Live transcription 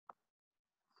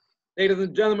Ladies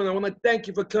and gentlemen, I want to thank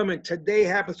you for coming. Today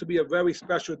happens to be a very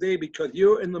special day because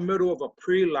you're in the middle of a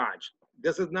pre-launch.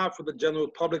 This is not for the general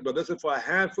public, but this is for a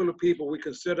handful of people we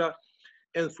consider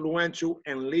influential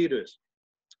and leaders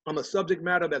on a subject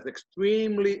matter that's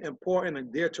extremely important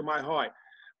and dear to my heart,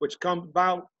 which comes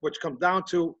down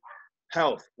to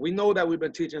health. We know that we've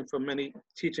been teaching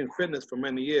fitness for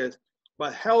many years,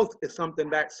 but health is something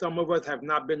that some of us have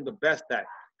not been the best at.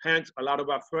 Hence, a lot of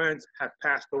our friends have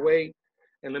passed away.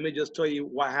 And let me just tell you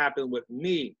what happened with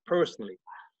me personally.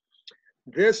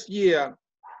 This year,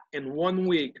 in 1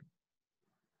 week,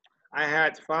 I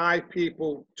had 5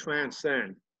 people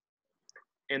transcend.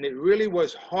 And it really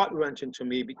was heart-wrenching to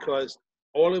me because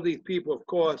all of these people, of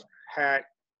course, had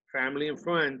family and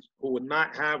friends who would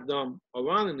not have them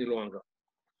around any longer.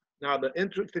 Now, the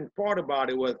interesting part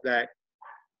about it was that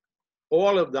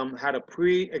all of them had a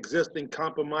pre-existing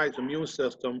compromised immune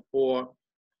system or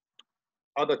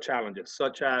other challenges,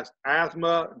 such as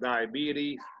asthma,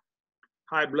 diabetes,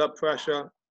 high blood pressure,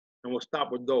 and we'll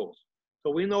stop with those.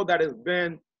 So we know that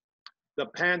the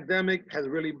pandemic has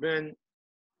really been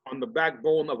on the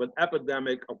backbone of an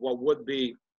epidemic of what would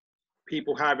be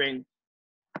people having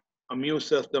immune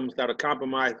systems that are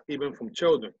compromised even from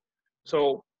children.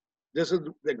 So this is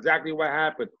exactly what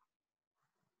happened.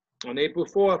 On April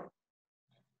 4th,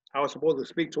 I was supposed to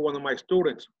speak to one of my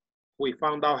students who we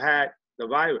found out had the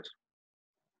virus.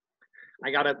 I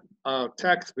got a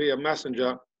text via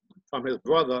messenger from his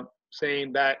brother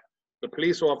saying that the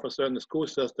police officer in the school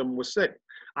system was sick.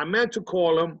 I meant to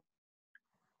call him,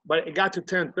 but it got to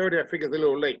 10:30. I figured it's a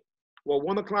little late. Well,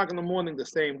 1 o'clock in the morning the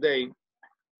same day,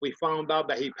 we found out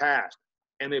that he passed.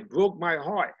 And it broke my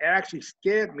heart. It actually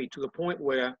scared me to the point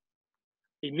where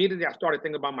immediately I started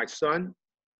thinking about my son.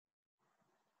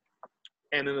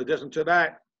 And in addition to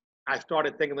that, I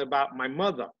started thinking about my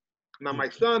mother. Now, my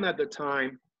son at the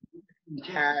time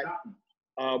had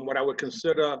what I would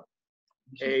consider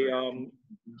a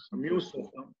immune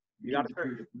system. You got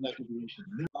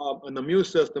an immune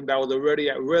system that was already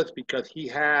at risk because he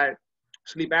had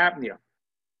sleep apnea.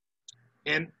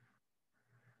 And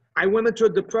I went into a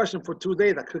depression for 2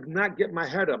 days. I could not get my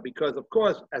head up because, of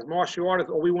course, as martial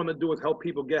artists, all we want to do is help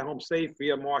people get home safe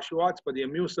via martial arts, but the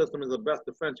immune system is the best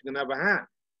defense you can ever have.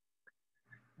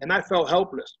 And I felt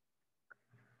helpless.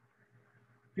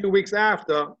 A few weeks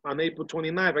after, on April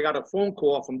 29th, I got a phone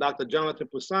call from Dr. Jonathan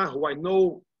Poussin, who I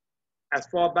know as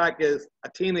far back as a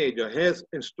teenager. His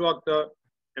instructor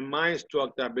and my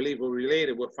instructor, I believe, were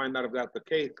related. We'll find out if that's the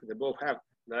case because they both have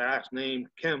the last name,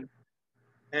 Kim.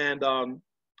 And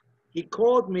he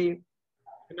called me,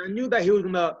 and I knew that he was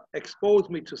going to expose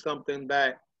me to something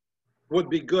that would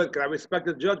be good because I respect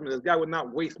his judgment. This guy would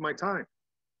not waste my time.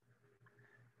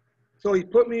 So he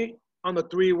put me on a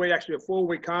 3-way, actually a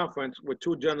 4-way conference with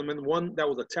 2 gentlemen, one that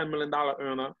was a $10 million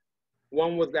earner,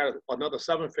 one was that another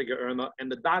 7-figure earner,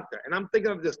 and the doctor. And I'm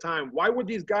thinking at this time, why would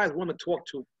these guys want to talk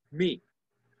to me,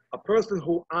 a person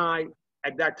who I,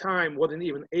 at that time, wasn't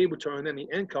even able to earn any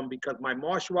income because my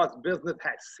martial arts business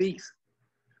had ceased.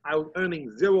 I was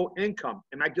earning 0 income,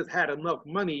 and I just had enough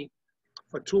money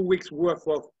for 2 weeks worth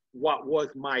of what was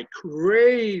my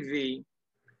crazy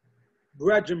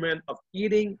regimen of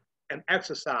eating and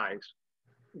exercise,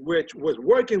 which was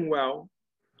working well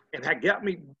and had got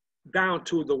me down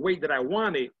to the weight that I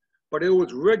wanted, but it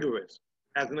was rigorous.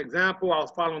 As an example, I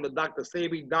was following the Dr.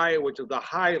 Sebi diet, which is the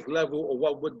highest level of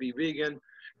what would be vegan,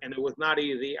 and it was not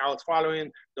easy. I was following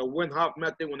the Wim Hof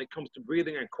method when it comes to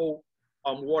breathing and cold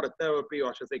water therapy,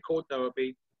 or I should say cold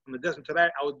therapy. In addition to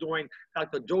that, I was doing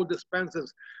Dr. Joe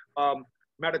Dispenza's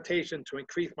meditation to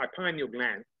increase my pineal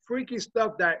gland. Freaky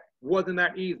stuff that wasn't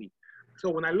that easy. So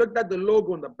when I looked at the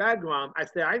logo in the background, I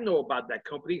said, I know about that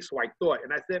company, so I thought.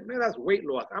 And I said, man, that's weight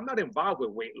loss. I'm not involved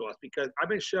with weight loss because I've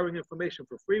been sharing information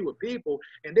for free with people,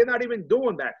 and they're not even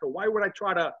doing that. So why would I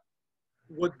try to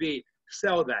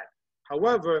sell that?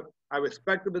 However, I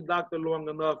respected the doctor long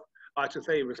enough, I should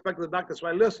say, respected the doctor, so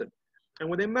I listened. And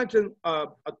when they mentioned a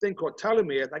thing called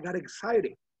telomeres, I got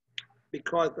excited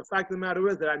because the fact of the matter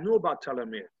is that I knew about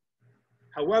telomeres.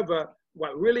 However,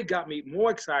 what really got me more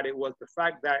excited was the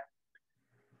fact that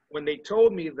when they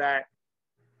told me that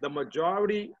the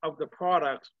majority of the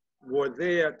products were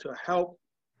there to help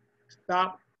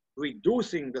stop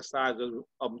reducing the size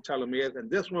of telomeres,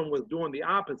 and this one was doing the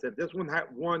opposite. This one had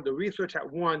won, the research had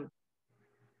won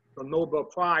the Nobel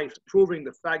Prize, proving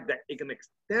the fact that it can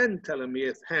extend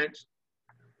telomeres, hence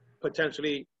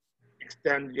potentially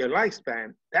extend your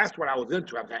lifespan. That's what I was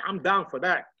interested in. I'm down for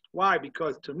that. Why?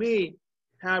 Because to me,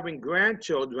 having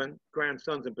grandchildren,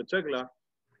 grandsons in particular,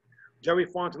 Jerry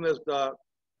Fontaine is the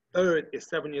third is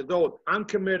 7 years old. I'm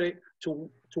committed to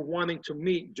wanting to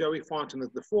meet Jerry Fontaine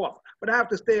the fourth, but I have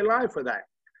to stay alive for that.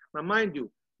 Now, mind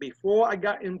you, before I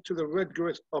got into the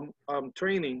rigorous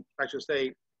training, I should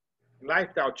say,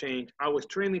 lifestyle change, I was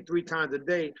training 3 times a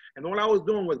day, and all I was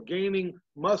doing was gaining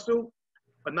muscle,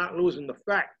 but not losing the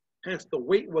fat. Hence, the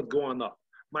weight was going up.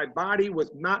 My body was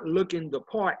not looking the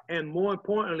part, and more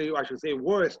importantly, I should say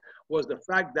worse, was the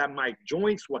fact that my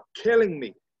joints were killing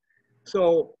me.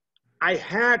 So I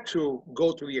had to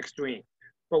go to the extreme.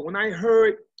 But when I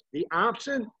heard the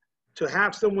option to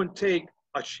have someone take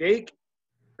a shake,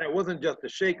 that wasn't just a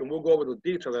shake, and we'll go over the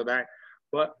details of that,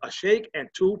 but a shake and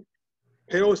 2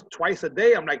 pills twice a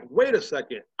day, I'm like, wait a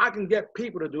second, I can get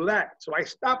people to do that. So I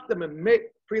stopped them and made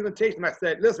presentation. I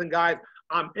said, listen, guys,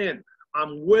 I'm in.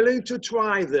 I'm willing to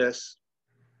try this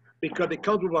because it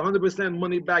comes with 100%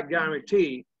 money back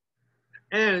guarantee,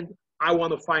 and I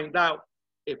want to find out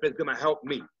if it's going to help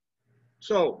me.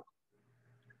 So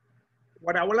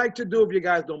what I would like to do, if you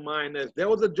guys don't mind, is there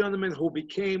was a gentleman who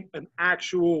became an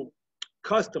actual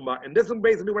customer, and this is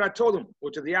basically what I told him,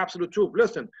 which is the absolute truth.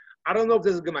 Listen, I don't know if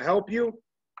this is going to help you,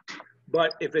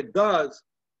 but if it does,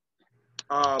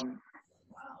 all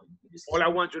I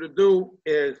want you to do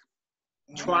is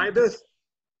try this.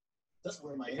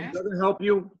 If it doesn't help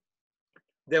you,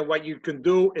 then what you can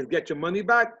do is get your money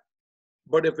back.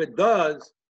 But if it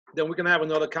does, then we can have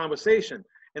another conversation.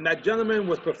 And that gentleman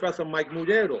was Professor Mike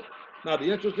Mugello. Now,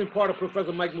 the interesting part of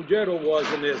Professor Mike Mugello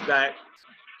is that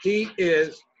he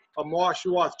is a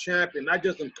martial arts champion, not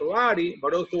just in karate,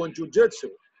 but also in jiu-jitsu.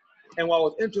 And what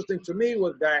was interesting to me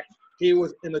was that he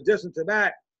was, in addition to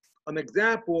that, an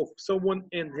example of someone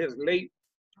in his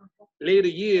later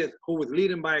years who was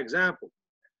leading by example.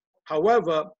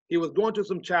 However, he was going through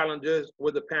some challenges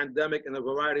with the pandemic in a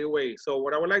variety of ways. So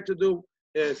what I would like to do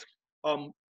is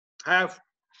have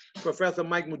Professor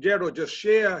Mike Mugello just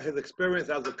share his experience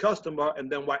as a customer and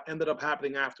then what ended up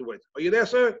happening afterwards. Are you there,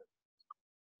 sir?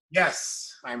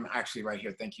 Yes, I'm actually right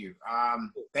here. Thank you.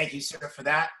 Thank you, sir, for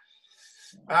that.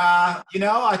 You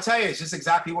know, I'll tell you, it's just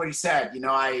exactly what he said. You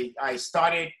know, I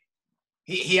started,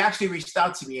 he actually reached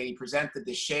out to me and he presented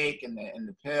the shake and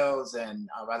the pills and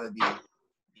rather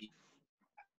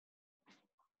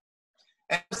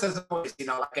and as always, you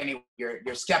know, like anyone,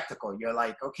 you're skeptical. You're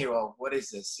like, okay, well, what is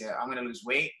this? Yeah, I'm gonna lose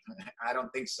weight? I don't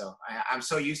think so. I'm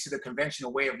so used to the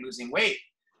conventional way of losing weight.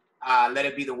 Let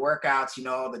it be the workouts, you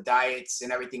know, the diets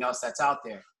and everything else that's out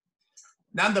there.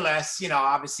 Nonetheless, you know,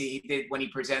 obviously he did, when he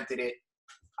presented it,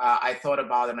 I thought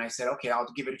about it and I said, okay, I'll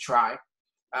give it a try.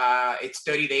 It's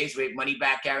 30 days with money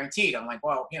back guaranteed. I'm like,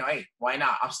 well, you know, hey, why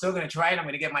not? I'm still going to try it. I'm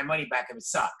going to get my money back if it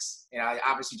sucks. You know,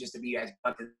 obviously just to be as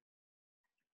blunt as.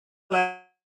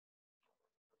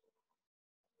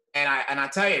 And I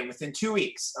tell you, within 2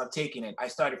 weeks of taking it, I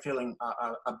started feeling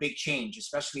a big change,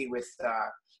 especially with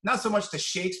not so much the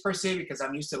shakes per se, because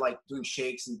I'm used to like doing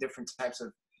shakes and different types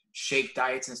of shake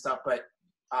diets and stuff, but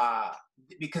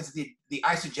because the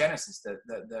isogenesis,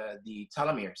 the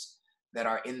telomeres that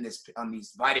are in on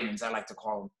these vitamins, I like to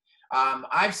call them.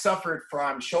 I've suffered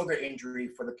from shoulder injury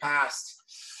for the past,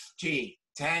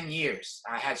 10 years.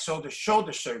 I had shoulder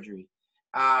surgery.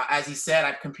 As he said,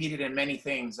 I've competed in many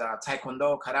things,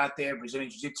 taekwondo, karate, Brazilian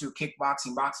jiu-jitsu,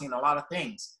 kickboxing, boxing, a lot of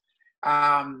things.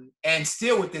 And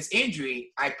still with this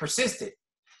injury, I persisted.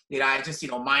 You know, I just, you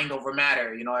know, mind over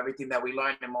matter, you know, everything that we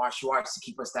learned in martial arts to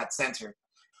keep us that center.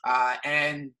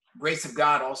 And grace of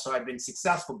God, also, I've been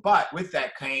successful. But with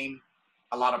that came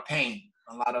a lot of pain,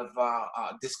 a lot of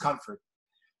discomfort.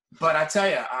 But I tell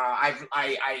you,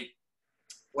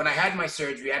 when I had my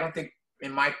surgery, I don't think,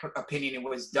 in my opinion, it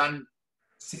was done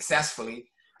successfully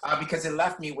because it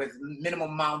left me with minimal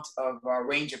amount of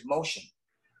range of motion.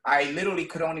 I literally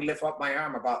could only lift up my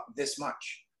arm about this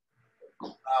much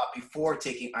before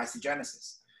taking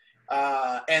Isagenix.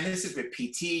 And this is with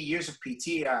PT, years of PT,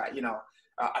 you know,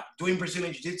 doing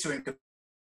Brazilian Jiu-Jitsu and make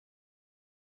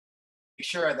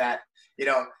sure that, you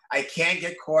know, I can't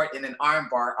get caught in an arm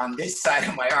bar on this side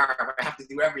of my arm. I have to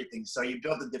do everything. So you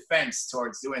build a defense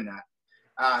towards doing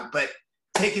that. But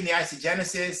taking the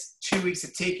Isagenix, 2 weeks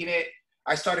of taking it,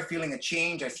 I started feeling a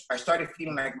change. I started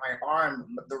feeling like my arm,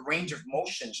 the range of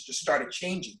motions just started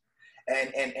changing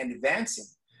and advancing.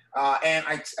 And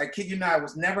I kid you not, I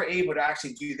was never able to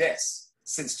actually do this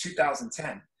since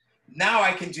 2010. Now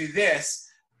I can do this,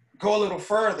 go a little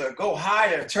further, go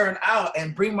higher, turn out,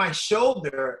 and bring my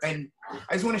shoulder. And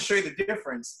I just want to show you the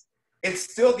difference.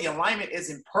 It's still, the alignment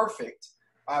isn't perfect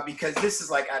because this is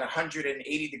like at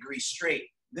 180 degrees straight.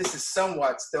 This is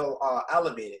somewhat still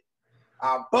elevated,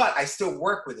 but I still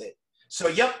work with it. So,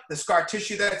 yep, the scar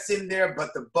tissue that's in there,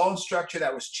 but the bone structure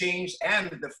that was changed and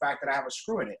the fact that I have a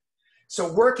screw in it. So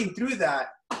working through that,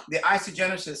 the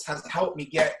Isagenix has helped me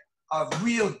get a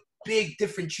real big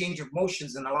different change of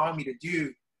motions and allowing me to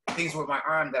do things with my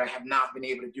arm that I have not been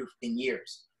able to do in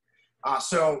years.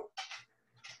 So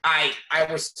I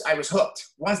was hooked.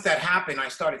 Once that happened, I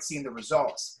started seeing the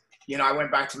results. You know, I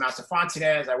went back to Master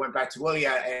Fontanez, I went back to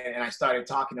William, and I started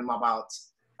talking to him about,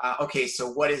 okay, so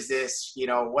what is this? You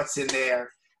know, what's in there?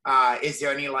 Is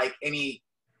there any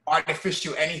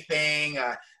artificial anything?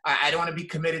 I don't want to be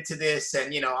committed to this,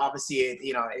 and you know, obviously,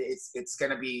 it's going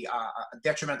to be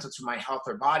detrimental to my health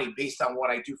or body based on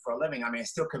what I do for a living. I mean, I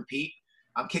still compete.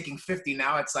 I'm kicking 50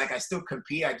 now. It's like I still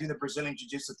compete. I do the Brazilian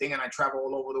Jiu-Jitsu thing, and I travel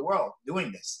all over the world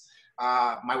doing this.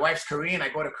 My wife's Korean. I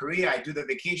go to Korea. I do the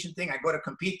vacation thing. I go to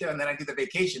compete there, and then I do the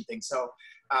vacation thing. So,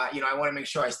 you know, I want to make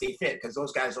sure I stay fit because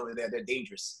those guys over there, they're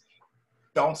dangerous.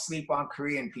 Don't sleep on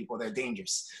Korean people. They're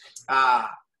dangerous.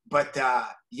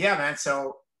 Yeah, man.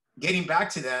 So getting back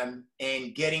to them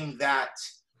and getting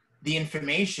the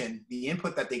information, the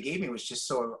input that they gave me was just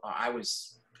so, I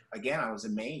was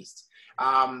amazed.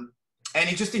 And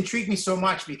it just intrigued me so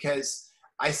much because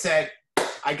I said,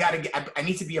 I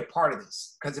need to be a part of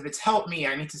this because if it's helped me,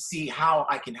 I need to see how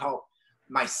I can help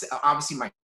obviously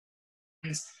my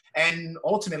friends and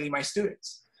ultimately my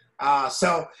students.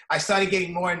 So I started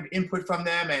getting more input from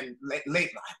them, and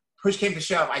late push came to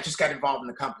shove, I just got involved in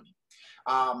the company.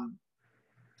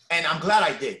 And I'm glad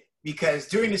I did because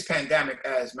during this pandemic,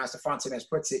 as Master Fontanez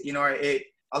puts it, you know,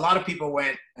 a lot of people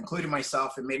went, including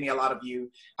myself and maybe a lot of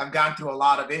you, have gone through a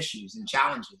lot of issues and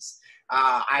challenges.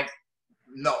 I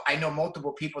know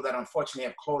multiple people that unfortunately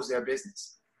have closed their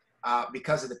business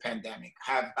because of the pandemic.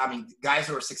 Guys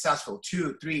who are successful,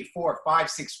 2, 3, 4, 5,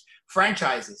 6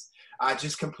 franchises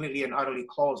just completely and utterly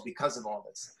closed because of all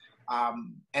this.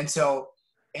 And so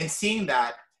in seeing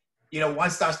that, you know, one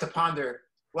starts to ponder,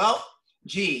 well,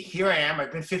 gee, here I am.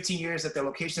 I've been 15 years at the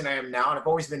location I am now, and I've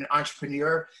always been an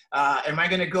entrepreneur. Am I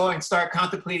going to go and start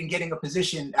contemplating getting a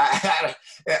position at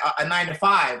a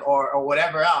 9-to-5 or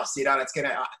whatever else, you know, that's going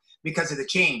to, because of the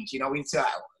change, you know, we need to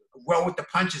roll with the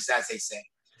punches, as they say.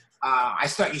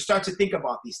 You start to think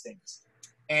about these things.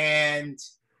 And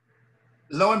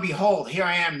lo and behold, here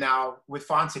I am now with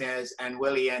Fontanez and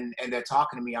Willie, and they're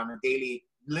talking to me on a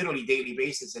literally daily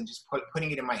basis, and just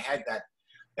putting it in my head that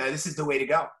this is the way to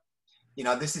go. You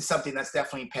know, this is something that's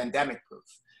definitely pandemic proof.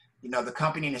 You know, the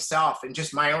company in itself, and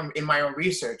just in my own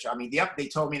research. I mean, they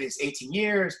told me it's 18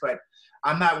 years, but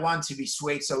I'm not one to be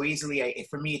swayed so easily.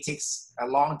 For me, it takes a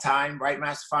long time, right,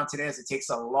 Master Fontanez? It takes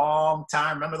a long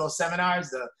time. Remember those seminars,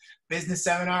 the business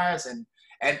seminars, and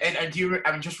do you?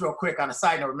 I mean, just real quick on a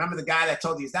side note, remember the guy that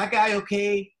told you, is that guy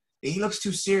okay? He looks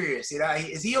too serious. You know,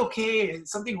 is he okay? Is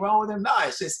something wrong with him? No,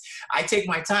 it's just I take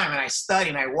my time and I study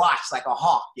and I watch like a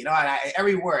hawk. You know, and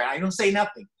every word. I don't say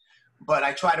nothing, but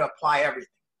I try to apply everything.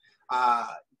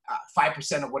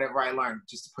 5% of whatever I learn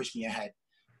just to push me ahead,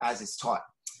 as it's taught.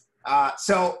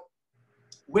 So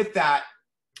with that,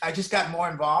 I just got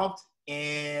more involved,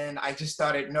 and I just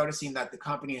started noticing that the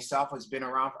company itself has been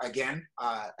around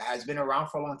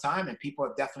for a long time, and people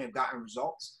have definitely gotten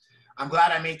results. I'm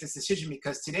glad I made this decision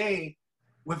because today,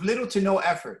 with little to no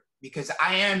effort, because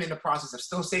I am in the process of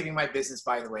still saving my business,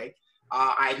 by the way.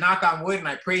 I knock on wood and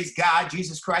I praise God,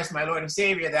 Jesus Christ, my Lord and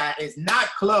Savior, that is not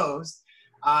closed.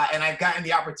 And I've gotten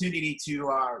the opportunity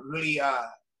to really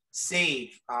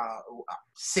save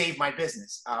my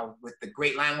business with the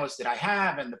great landlords that I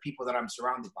have and the people that I'm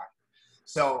surrounded by.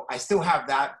 So I still have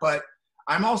that, but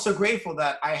I'm also grateful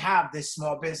that I have this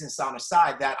small business on the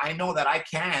side that I know that I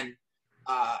can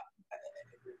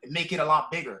make it a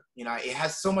lot bigger. You know, it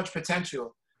has so much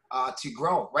potential to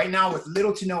grow. Right now, with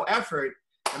little to no effort,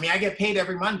 I mean, I get paid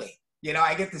every Monday. You know,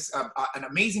 I get this an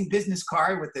amazing business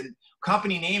card with the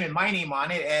company name and my name on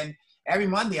it, and every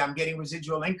Monday I'm getting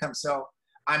residual income. So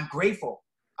I'm grateful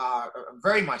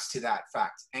very much to that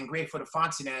fact, and grateful to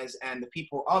Fontanez and the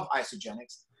people of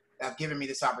Isagenix that have given me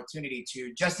this opportunity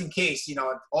to, just in case, you know,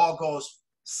 it all goes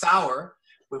sour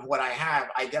with what I have,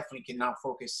 I definitely can now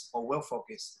focus, or will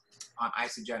focus, on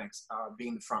Isagenix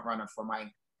being the front runner for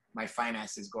my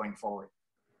finances going forward,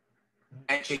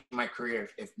 and changing my career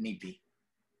if need be.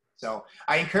 So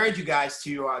I encourage you guys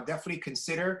to definitely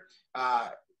consider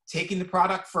taking the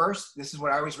product first. This is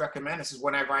what I always recommend. This is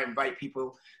whenever I invite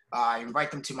people, I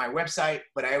invite them to my website,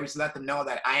 but I always let them know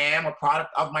that I am a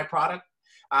product of my product.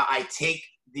 I take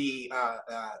the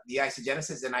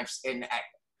Isagenix,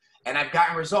 and I've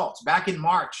gotten results. Back in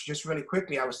March, just really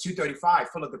quickly, I was 235,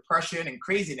 full of depression and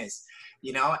craziness,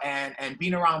 you know, and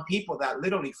being around people that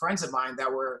literally, friends of mine,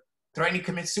 that were threatening to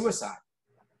commit suicide,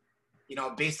 you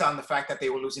know, based on the fact that they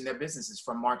were losing their businesses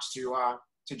from March to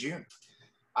June.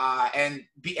 And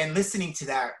listening to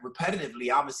that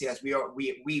repetitively, obviously, as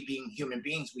we being human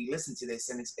beings, we listen to this,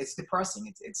 and it's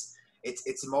depressing.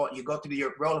 It's more, you go through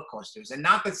your roller coasters. And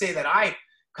not to say that I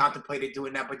contemplated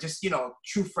doing that, but just,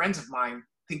 true friends of mine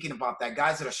thinking about that,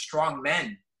 guys that are strong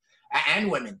men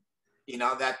and women,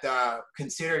 that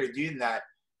consider doing that,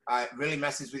 really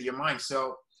messes with your mind.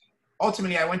 So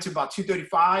ultimately, I went to about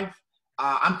 235.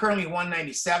 I'm currently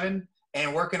 197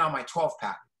 and working on my 12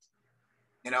 pack.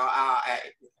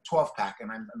 12 pack,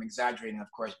 and I'm exaggerating, of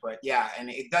course, but yeah, and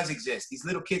it does exist. These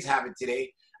little kids have it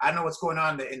today. I don't know what's going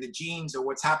on in the genes or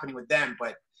what's happening with them,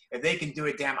 but if they can do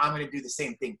it, damn, I'm going to do the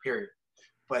same thing, period.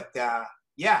 But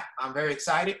yeah, I'm very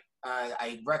excited.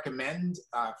 I recommend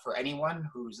for anyone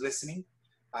who's listening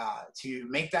to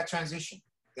make that transition,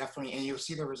 definitely, and you'll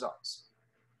see the results.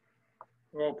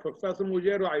 Well, Professor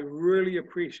Mugero, I really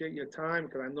appreciate your time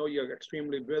because I know you're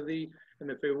extremely busy. And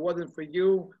if it wasn't for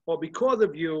you, or because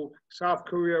of you, South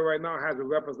Korea right now has a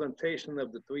representation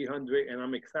of the 300, and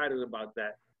I'm excited about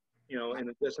that. In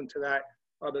addition to that,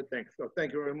 other things. So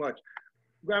thank you very much.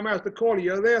 Grandmaster Corley,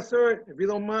 you're there, sir? If you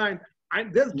don't mind,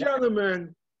 this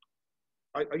gentleman,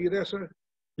 are you there, sir?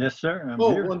 Yes, sir. I'm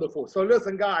here. Oh, wonderful. So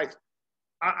listen, guys,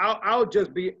 I'll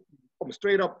just be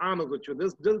straight up honest with you.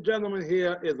 This gentleman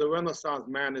here is a Renaissance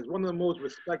man. He's one of the most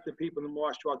respected people in the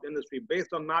martial arts industry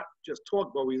based on not just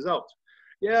talk, but results.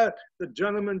 Yeah, the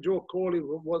gentleman, Joe Corley,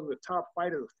 was one of the top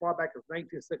fighters as far back as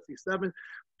 1967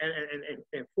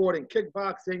 and fought in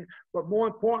kickboxing. But more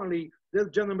importantly, this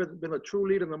gentleman has been a true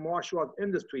leader in the martial arts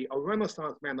industry, a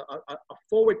Renaissance man, a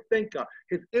forward thinker.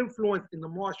 His influence in the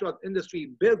martial arts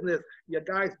industry business, you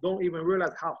guys don't even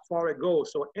realize how far it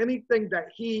goes. So anything that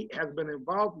he has been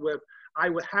involved with, I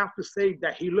would have to say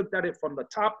that he looked at it from the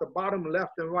top to bottom,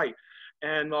 left and right.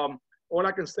 And all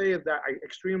I can say is that I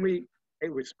extremely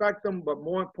respect him, but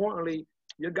more importantly,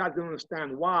 you guys don't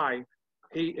understand why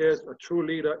he is a true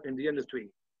leader in the industry.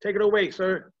 Take it away,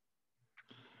 sir.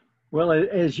 Well,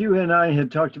 as you and I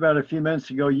had talked about a few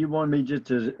minutes ago, you want me just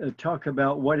to talk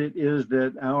about what it is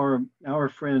that our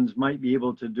friends might be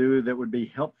able to do that would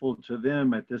be helpful to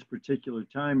them at this particular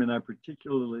time. And I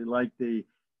particularly like the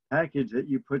package that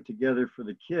you put together for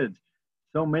the kids.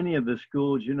 So many of the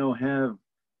schools, have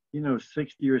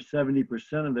 60 or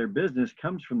 70% of their business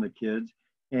comes from the kids.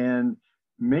 And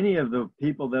many of the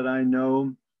people that I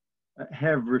know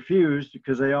have refused,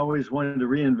 because they always wanted to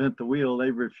reinvent the wheel.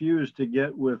 They've refused to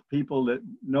get with people that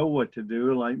know what to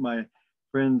do, like my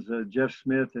friends Jeff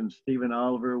Smith and Stephen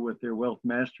Oliver with their wealth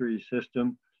mastery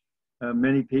system.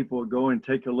 Many people go and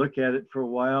take a look at it for a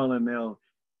while, and they'll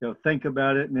think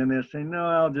about it, and then they'll say, no,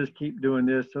 I'll just keep doing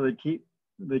this. So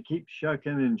they keep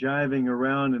shucking and jiving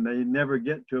around, and they never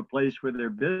get to a place where their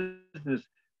business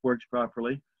works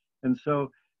properly. And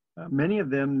so many of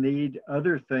them need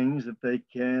other things that they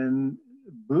can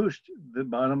boost the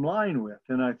bottom line with.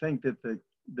 And I think that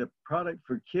the product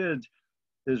for kids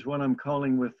is what I'm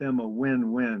calling with them a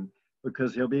win-win,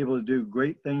 because they'll be able to do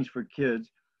great things for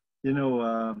kids. We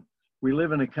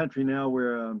live in a country now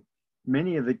where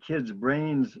many of the kids'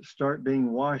 brains start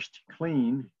being washed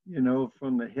clean,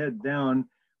 from the head down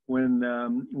when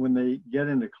they get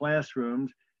into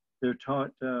classrooms. They're taught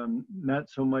not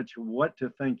so much what to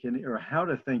think or how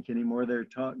to think anymore. They're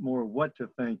taught more what to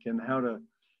think and how to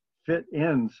fit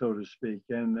in, so to speak.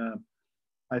 And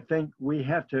I think we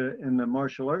have to, in the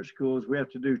martial arts schools, we have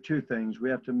to do two things.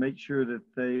 We have to make sure that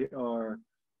they are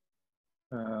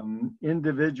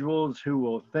individuals who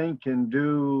will think and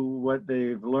do what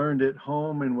they've learned at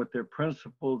home and what their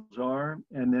principles are.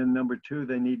 And then number two,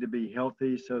 they need to be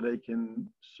healthy so they can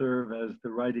serve as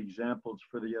the right examples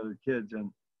for the other kids.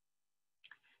 And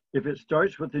if it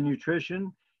starts with the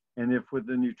nutrition, and if with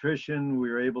the nutrition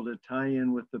we're able to tie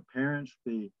in with the parents,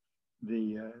 the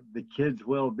kids'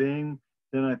 well-being,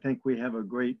 then I think we have a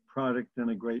great product and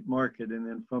a great market. And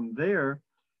then from there,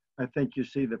 I think you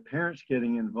see the parents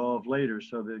getting involved later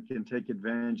so they can take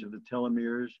advantage of the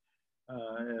telomeres.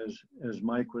 As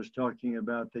Mike was talking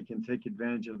about, they can take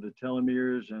advantage of the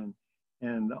telomeres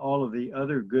and all of the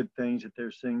other good things that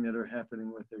they're seeing that are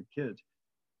happening with their kids.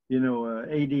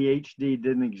 ADHD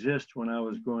didn't exist when I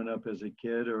was growing up as a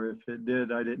kid, or if it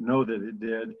did, I didn't know that it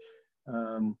did.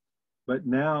 But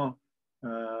now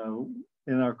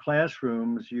in our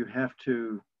classrooms, you have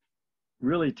to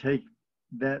really take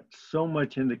that so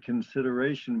much into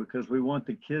consideration, because we want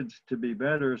the kids to be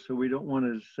better. So we don't want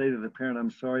to say to the parent,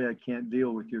 I'm sorry, I can't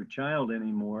deal with your child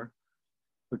anymore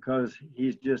because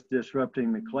he's just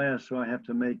disrupting the class. So I have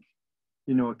to make,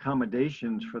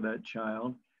 accommodations for that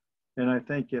child. And I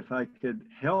think if I could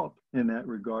help in that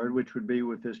regard, which would be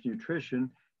with this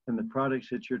nutrition and the products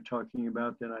that you're talking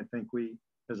about, then I think we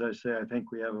as I say, I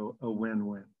think we have a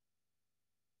win-win.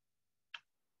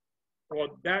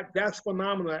 Well, that's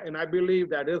phenomenal, and I believe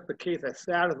that is the case, as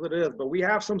sad as it is. But we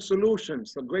have some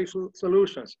solutions, some great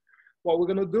solutions. What we're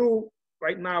going to do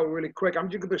right now, really quick, I'm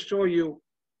just going to show you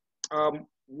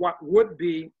what would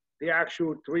be the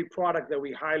actual 3 products that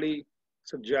we highly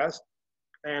suggest.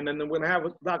 And then we're going to have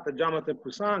Dr. Jonathan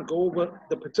Poussin go over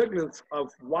the particulars of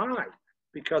why.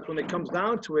 Because when it comes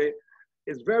down to it,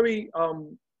 it's very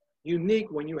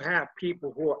unique when you have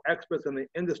people who are experts in the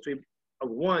industry of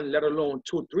 1, let alone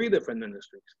 2, 3 different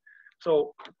industries.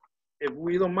 So if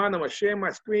we don't mind, I'm going to share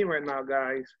my screen right now,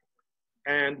 guys.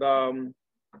 And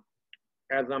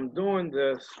as I'm doing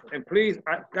this, and please,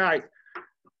 guys,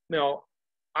 you know,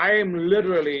 I am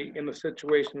literally in a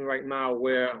situation right now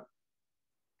where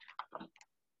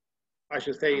I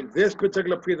should say this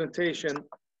particular presentation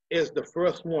is the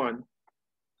first one,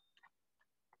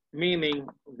 meaning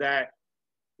that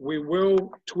we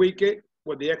will tweak it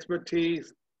with the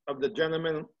expertise of the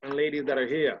gentlemen and ladies that are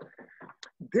here.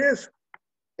 This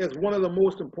is one of the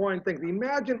most important things.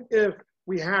 Imagine if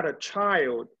we had a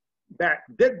child that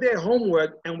did their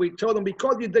homework and we told them,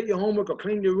 because you did your homework or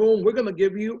cleaned your room, we're gonna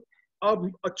give you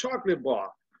a chocolate bar.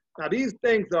 Now these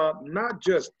things are not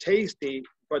just tasty,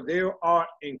 but they are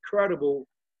incredible.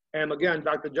 And again,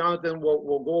 Dr. Jonathan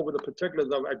will go over the particulars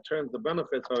of it in terms of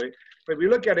benefits of it. But if you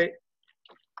look at it,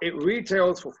 it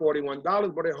retails for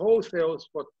 $41, but it wholesales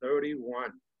for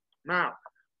 $31. Now,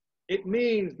 it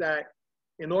means that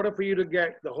in order for you to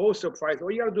get the wholesale price,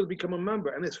 all you gotta do is become a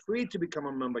member, and it's free to become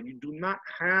a member. You do not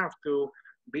have to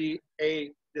be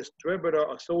a distributor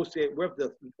associate with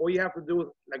this. All you have to do is,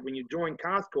 like when you join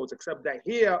Costco, except that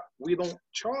here, we don't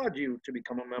charge you to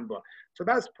become a member. So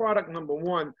that's product number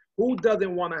 1. Who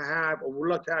doesn't wanna have or would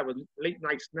love to have a late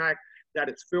night snack that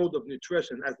is filled with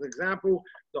nutrition? As an example,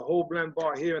 the whole blend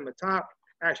bar here in the top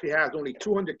actually has only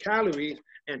 200 calories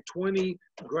and 20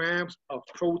 grams of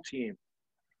protein.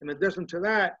 In addition to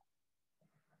that,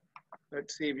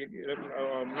 let's see if you,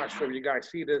 I'm not sure if you guys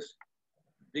see this.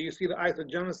 Do you see the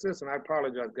Isagenix? And I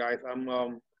apologize, guys. I'm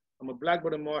a black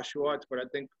belt in martial arts, but I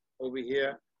think over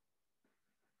here.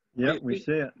 Yeah, we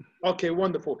see it. Okay,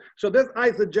 wonderful. So this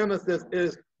Isagenix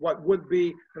is what would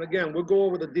be, and again, we'll go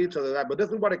over the details of that, but this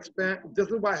is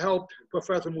what helped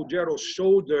Professor Mugero's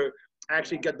shoulder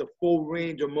actually get the full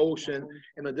range of motion.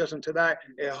 In addition to that,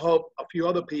 it helped a few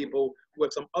other people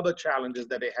with some other challenges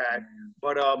that they had.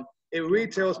 But it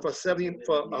retails for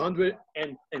 $106,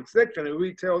 and it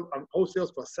retails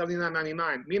wholesales for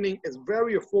 $79.99, meaning it's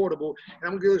very affordable.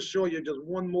 And I'm going to show you just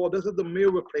one more. This is the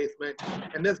meal replacement,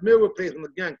 and this meal replacement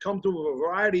again comes with a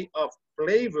variety of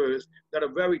flavors that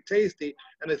are very tasty.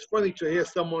 And it's funny to hear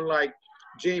someone like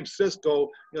James Sisko,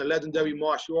 legendary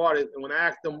martial artist, and when I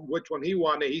asked him which one he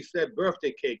wanted, he said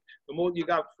birthday cake. The more you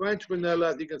got French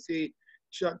vanilla, as you can see,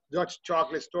 Dutch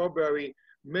chocolate, strawberry,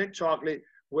 mint chocolate,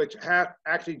 which have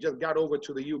actually just got over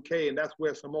to the UK, and that's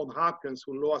where Simone Hopkins,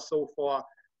 who lost so far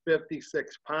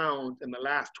 56 pounds in the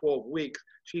last 12 weeks,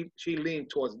 she leaned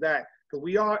towards that, because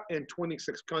we are in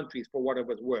 26 countries for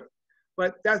whatever it's worth.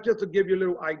 But that's just to give you a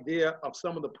little idea of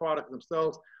some of the products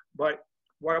themselves. But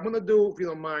what I'm gonna do, if you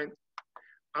don't mind,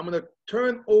 I'm gonna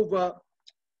turn over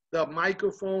the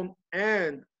microphone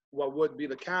and what would be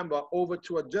the camera over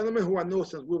to a gentleman who I know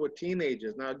since we were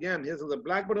teenagers. Now again, his is a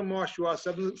black belt in martial arts,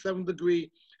 seventh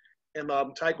degree in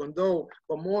Taekwondo,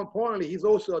 but more importantly, he's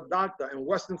also a doctor in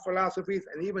Western philosophies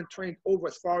and even trained over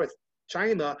as far as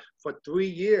China for 3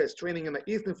 years, training in the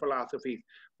Eastern philosophies.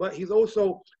 But he's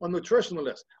also a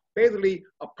nutritionalist, basically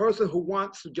a person who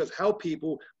wants to just help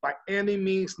people by any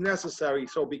means necessary.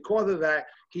 So because of that,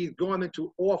 he's gone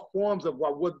into all forms of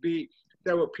what would be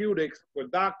therapeutics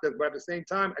with doctors, but at the same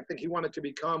time, I think he wanted to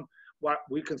become what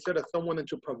we consider someone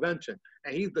into prevention.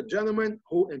 And he's the gentleman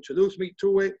who introduced me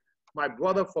to it, my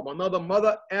brother from another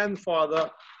mother and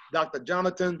father, Dr.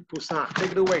 Jonathan Poussin.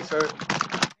 Take it away, sir.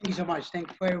 Thank you so much. Thank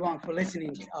you for everyone for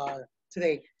listening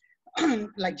today.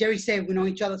 Like Jerry said, we know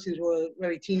each other since we were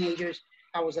very teenagers.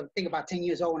 I was, I think, about 10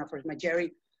 years old when I first met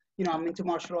Jerry. I'm into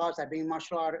martial arts. I've been in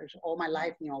martial arts all my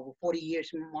life, over 40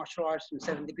 years in martial arts, from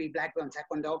 7th degree black belt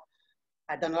in Taekwondo.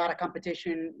 I've done a lot of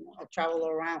competition, I've traveled all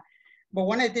around. But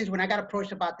one of the things, when I got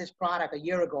approached about this product a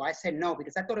year ago, I said no,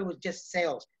 because I thought it was just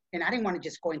sales. And I didn't want to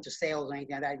just go into sales or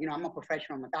anything like that. I'm a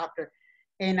professional, I'm a doctor.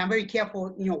 And I'm very careful,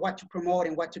 what to promote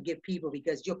and what to give people,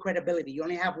 because your credibility, you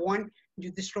only have one,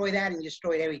 you destroy that and you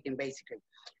destroy everything, basically.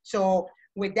 So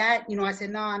with that, I said,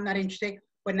 no, I'm not interested.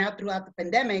 But now throughout the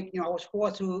pandemic, I was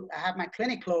forced to have my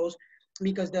clinic closed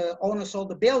because the owner sold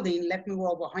the building, left me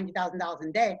with over $100,000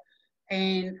 in debt.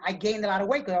 And I gained a lot of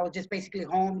weight because I was just basically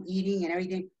home eating and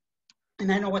everything.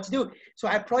 and I know what to do. So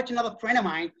I approached another friend of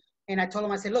mine, and I told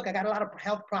him, I said, look, I got a lot of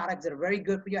health products that are very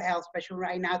good for your health, especially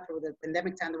right now through the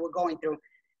pandemic time that we're going through.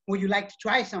 Would you like to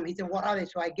try some? He said, what are they?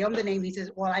 So I gave him the name. He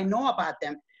says, well, I know about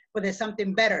them, but there's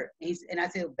something better. And I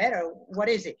said, better? What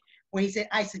is it? When he said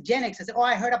Isagenix, I said, oh,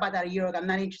 I heard about that a year ago. I'm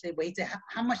not interested. But he said,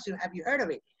 how much have you heard of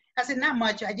it? I said, not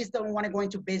much. I just don't want to go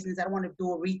into business. I don't want to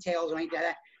do retails or anything like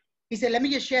that. He said, let me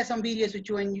just share some videos with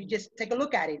you and you just take a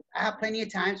look at it. I have plenty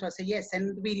of time. So I said, yes,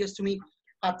 send the videos to me.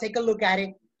 I'll take a look at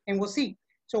it and we'll see.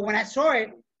 So when I saw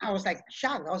it, I was like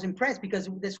shocked. I was impressed because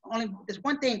there's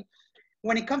one thing.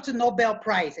 When it comes to Nobel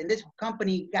Prize, and this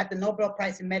company got the Nobel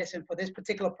Prize in medicine for this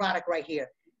particular product right here.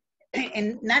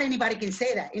 And not anybody can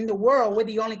say that. In the world, we're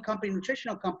the only company,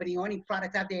 nutritional company, or any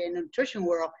product out there in the nutrition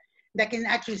world that can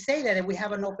actually say that we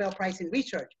have a Nobel Prize in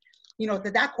research. You know,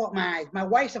 that caught my eyes. My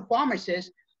wife's a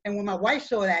pharmacist, and when my wife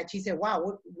saw that, she said,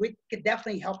 wow, we could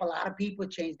definitely help a lot of people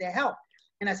change their health.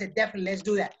 And I said, definitely, let's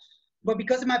do that. But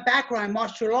because of my background in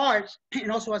martial arts,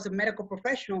 and also as a medical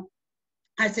professional,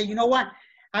 I said, you know what?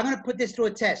 I'm going to put this through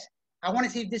a test. I want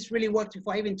to see if this really works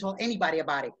before I even told anybody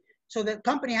about it. So the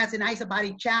company has an Ice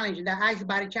Body Challenge, and that Ice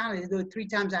Body Challenge, they do it 3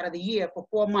 times out of the year for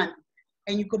 4 months,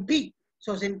 and you compete.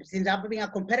 So since I've been a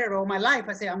competitor all my life,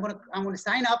 I said, I'm going to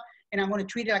sign up, and I'm going to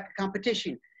treat it like a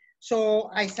competition.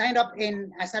 So I signed up,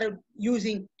 and I started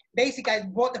using, basically, I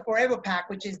bought the Forever Pack,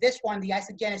 which is this one, the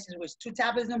Isagenix, which is 2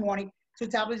 tablets in the morning, 2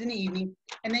 tablets in the evening.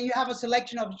 And then you have a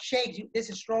selection of shakes. This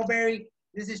is strawberry,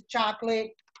 this is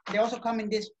chocolate. They also come in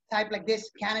this type like this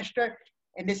canister,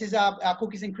 and this is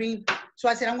cookies and cream. So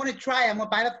I said, I'm going to try. I'm going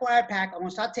to buy the 4-hour pack. I'm going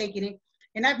to start taking it.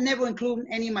 And I've never included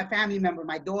any of my family members,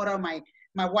 my daughter, my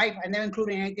wife. I never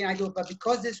included anything I do. But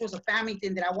because this was a family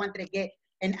thing that I wanted to get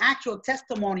an actual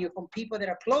testimonial from people that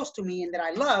are close to me and that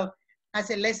I love, I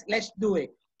said, let's do it.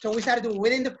 So we started doing it.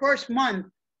 Within the first month,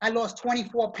 I lost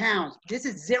 24 pounds. This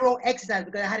is 0 exercise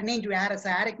because I had an injury. I had a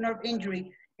sciatic nerve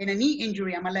injury and a knee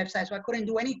injury on my left side, so I couldn't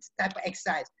do any type of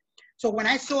exercise. So when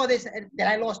I saw this, that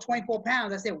I lost 24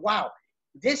 pounds, I said, wow,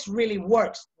 this really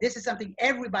works. This is something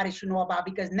everybody should know about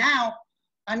because now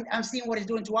I'm seeing what it's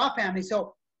doing to our family.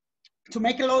 So to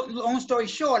make a long story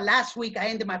short, last week I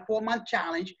ended my 4-month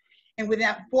challenge. And with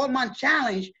that 4-month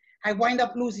challenge, I wind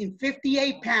up losing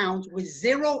 58 pounds with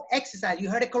 0 exercise. You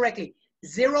heard it correctly.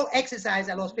 0 exercise,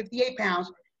 I lost 58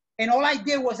 pounds. And all I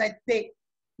did was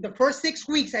the first 6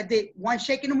 weeks, I did 1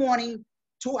 shake in the morning,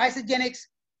 2 Isagenix,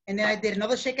 and then I did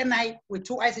another shake at night with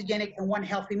 2 Isagenix and 1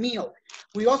 healthy meal.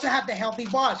 We also have the healthy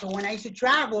bar. So when I used to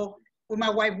travel with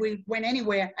my wife, we went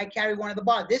anywhere, I carry one of the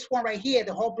bars. This one right here,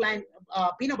 the whole blind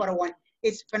peanut butter one,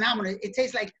 it's phenomenal. It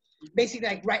tastes like basically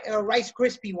like Rice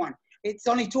Krispie one. It's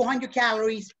only 200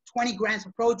 calories, 20 grams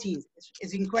of protein.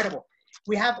 It's incredible.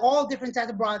 We have all different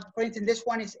types of bars. For instance, this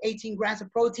one is 18 grams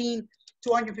of protein,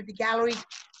 250 calories.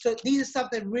 So these are stuff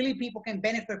that really people can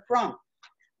benefit from.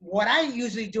 What I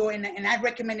usually do, and I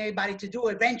recommend everybody to do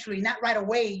eventually, not right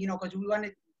away, you know, because we want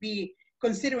to be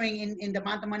considering in the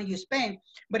amount of money you spend,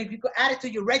 but if you could add it to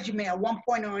your regimen at one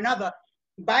point or another,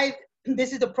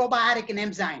 this is the probiotic and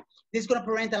enzyme. This is going to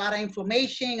prevent a lot of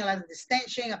inflammation, a lot of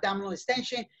distension, abdominal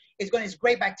distension. It's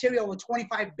great bacteria, over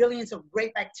 25 billions of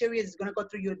great bacteria is going to go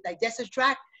through your digestive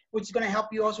tract, which is going to help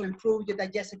you also improve your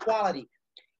digestive quality.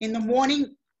 In the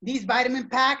morning, these vitamin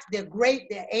packs, they're great.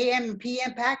 They're AM and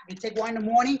PM pack. You take one in the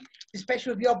morning,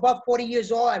 especially if you're above 40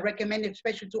 years old. I recommend it,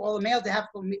 especially to all the males. They have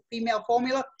a female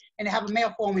formula and they have a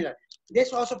male formula.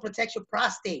 This also protects your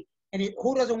prostate. And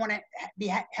who doesn't want to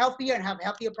be healthier and have a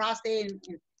healthier prostate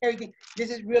and everything?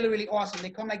 This is really, really awesome. They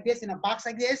come like this in a box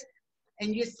like this.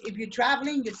 And if you're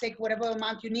traveling, you take whatever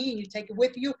amount you need and you take it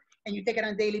with you and you take it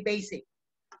on a daily basis.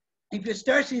 If you're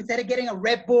thirsty, instead of getting a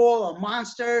Red Bull or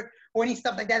Monster or any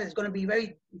stuff like that that's going to be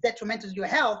very detrimental to your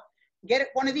health, get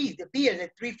one of these. The beers,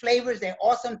 they're 3 flavors. They're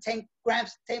awesome, 10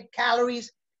 grams, 10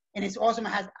 calories. And it's awesome. It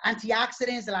has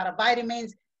antioxidants, a lot of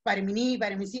vitamins, vitamin E,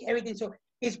 vitamin C, everything. So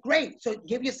it's great. So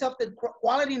give yourself the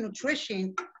quality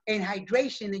nutrition and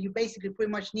hydration that you basically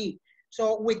pretty much need.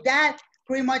 So with that,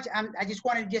 pretty much, I just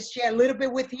wanted to just share a little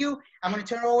bit with you. I'm going to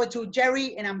turn it over to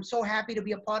Jerry, and I'm so happy to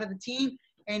be a part of the team.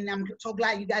 And I'm so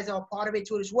glad you guys are a part of it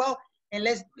too as well. And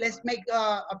let's make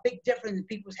a big difference in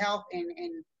people's health. And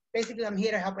basically, I'm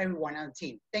here to help everyone on the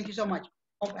team. Thank you so much.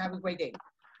 Hope you have a great day.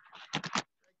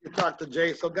 Thank you, Dr.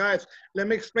 J. So guys, let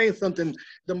me explain something.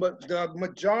 The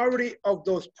majority of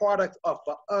those products are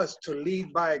for us to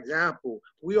lead by example.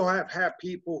 We all have had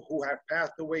people who have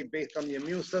passed away based on the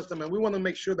immune system, and we want to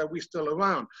make sure that we're still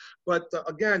around. But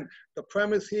again, the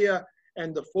premise here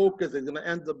and the focus is going to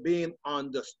end up being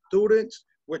on the students,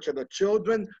 which are the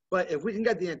children. But if we can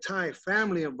get the entire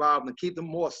family involved and keep them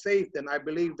more safe, then I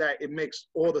believe that it makes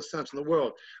all the sense in the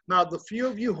world. Now, the few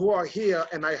of you who are here,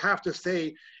 and I have to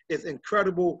say, is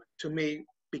incredible to me,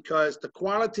 because the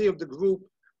quality of the group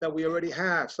that we already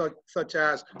have, such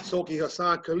as Soki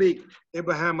Hassan Khalik,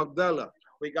 Ibrahim Abdullah,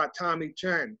 we got Tommy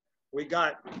Chen, we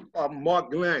got Mark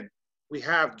Glenn, we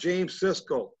have James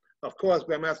Sisko, of course,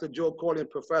 Grandmaster Joe Corley,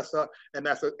 Professor, and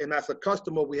as a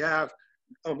customer, we have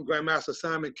Grandmaster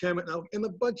Simon Kemet, and a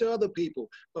bunch of other people.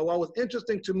 But what was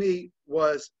interesting to me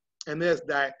was, and is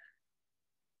that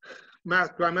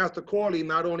Grandmaster Corley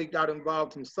not only got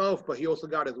involved himself, but he also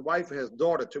got his wife and his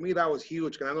daughter. To me, that was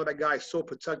huge, because I know that guy is so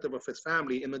protective of his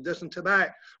family. In addition to that,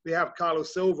 we have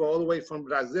Carlos Silva all the way from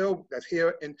Brazil, that's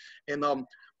here in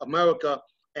America,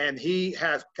 and he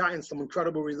has gotten some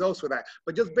incredible results for that.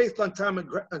 But just based on time and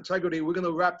integrity, we're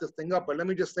gonna wrap this thing up, but let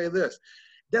me just say this.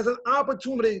 There's an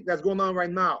opportunity that's going on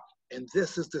right now, and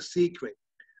this is the secret.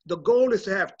 The goal is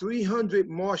to have 300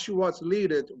 martial arts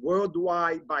leaders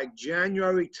worldwide by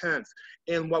January 10th,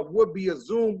 in what would be a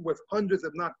Zoom with hundreds,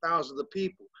 if not thousands of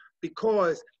people.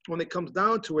 Because when it comes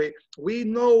down to it, we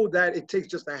know that it takes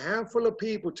just a handful of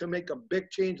people to make a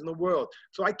big change in the world.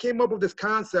 So I came up with this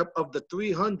concept of the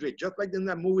 300, just like in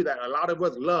that movie that a lot of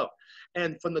us love.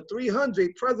 And from the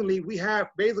 300, presently, we have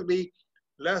basically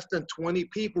less than 20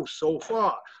 people so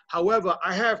far. However,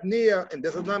 I have near, and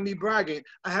this is not me bragging,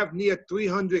 I have near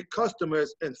 300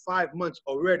 customers in 5 months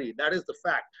already. That is the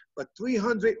fact. But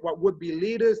 300 what would be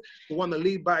leaders who want to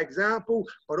lead by example,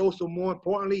 but also more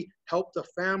importantly, help the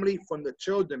family from the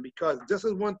children. Because this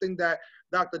is one thing that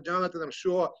Dr. Jonathan, I'm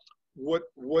sure, would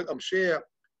have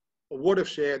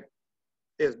shared,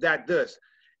 is that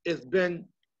it's been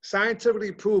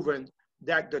scientifically proven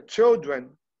that the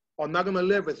children are not going to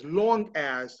live as long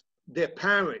as their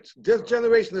parents. This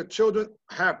generation of children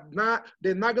they're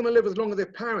not going to live as long as their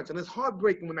parents. And it's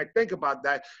heartbreaking when I think about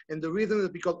that. And the reason is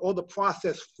because all the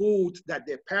processed foods that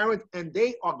their parents and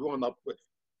they are growing up with.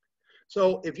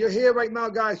 So if you're here right now,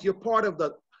 guys, you're part of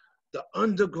the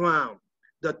underground,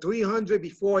 the 300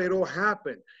 before it all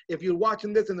happened. If you're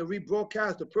watching this in the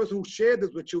rebroadcast, the person who shared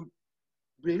this with you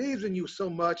believes in you so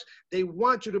much, they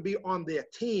want you to be on their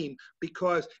team,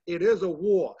 because it is a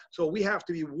war. So we have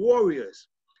to be warriors.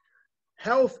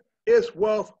 Health is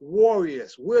wealth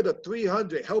warriors. We're the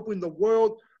 300, helping the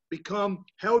world become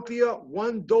healthier,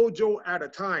 one dojo at a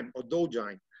time, or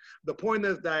dojine. The point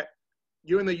is that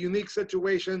you're in a unique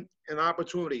situation and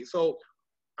opportunity. So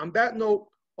on that note,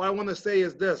 what I want to say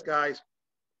is this, guys.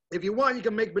 If you want, you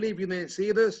can make believe you didn't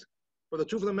see this, but the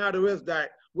truth of the matter is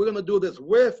that we're going to do this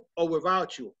with or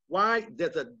without you. Why?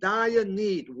 There's a dire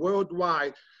need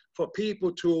worldwide for people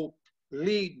to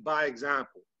lead by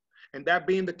example. And that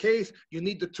being the case, you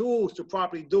need the tools to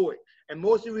properly do it. And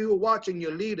most of you who are watching,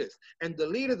 you're leaders. And the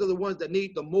leaders are the ones that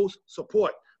need the most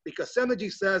support, because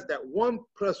synergy says that 1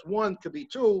 + 1 could be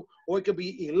 2, or it could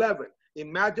be 11.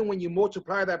 Imagine when you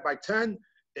multiply that by 10,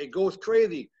 it goes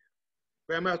crazy.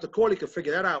 Grandmaster Corley could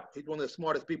figure that out. He's one of the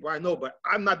smartest people I know, but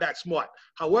I'm not that smart.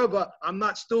 However, I'm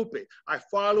not stupid. I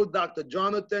follow Dr.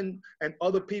 Jonathan and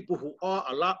other people who are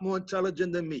a lot more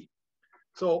intelligent than me.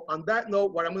 So on that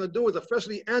note, what I'm going to do is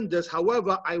officially end this.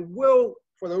 However, I will,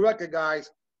 for the record, guys,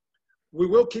 we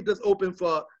will keep this open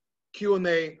for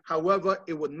Q&A. However,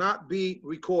 it would not be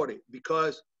recorded,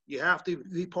 because you have to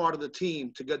be part of the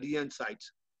team to get the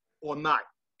insights, or not.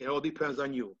 It all depends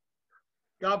on you.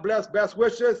 God bless. Best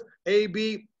wishes.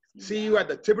 AB, see you at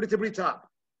the tippity top.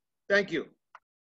 Thank you.